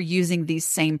who are using these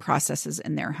same processes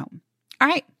in their home. All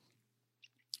right.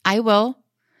 I will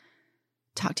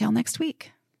talk to y'all next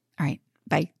week. All right.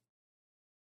 Bye.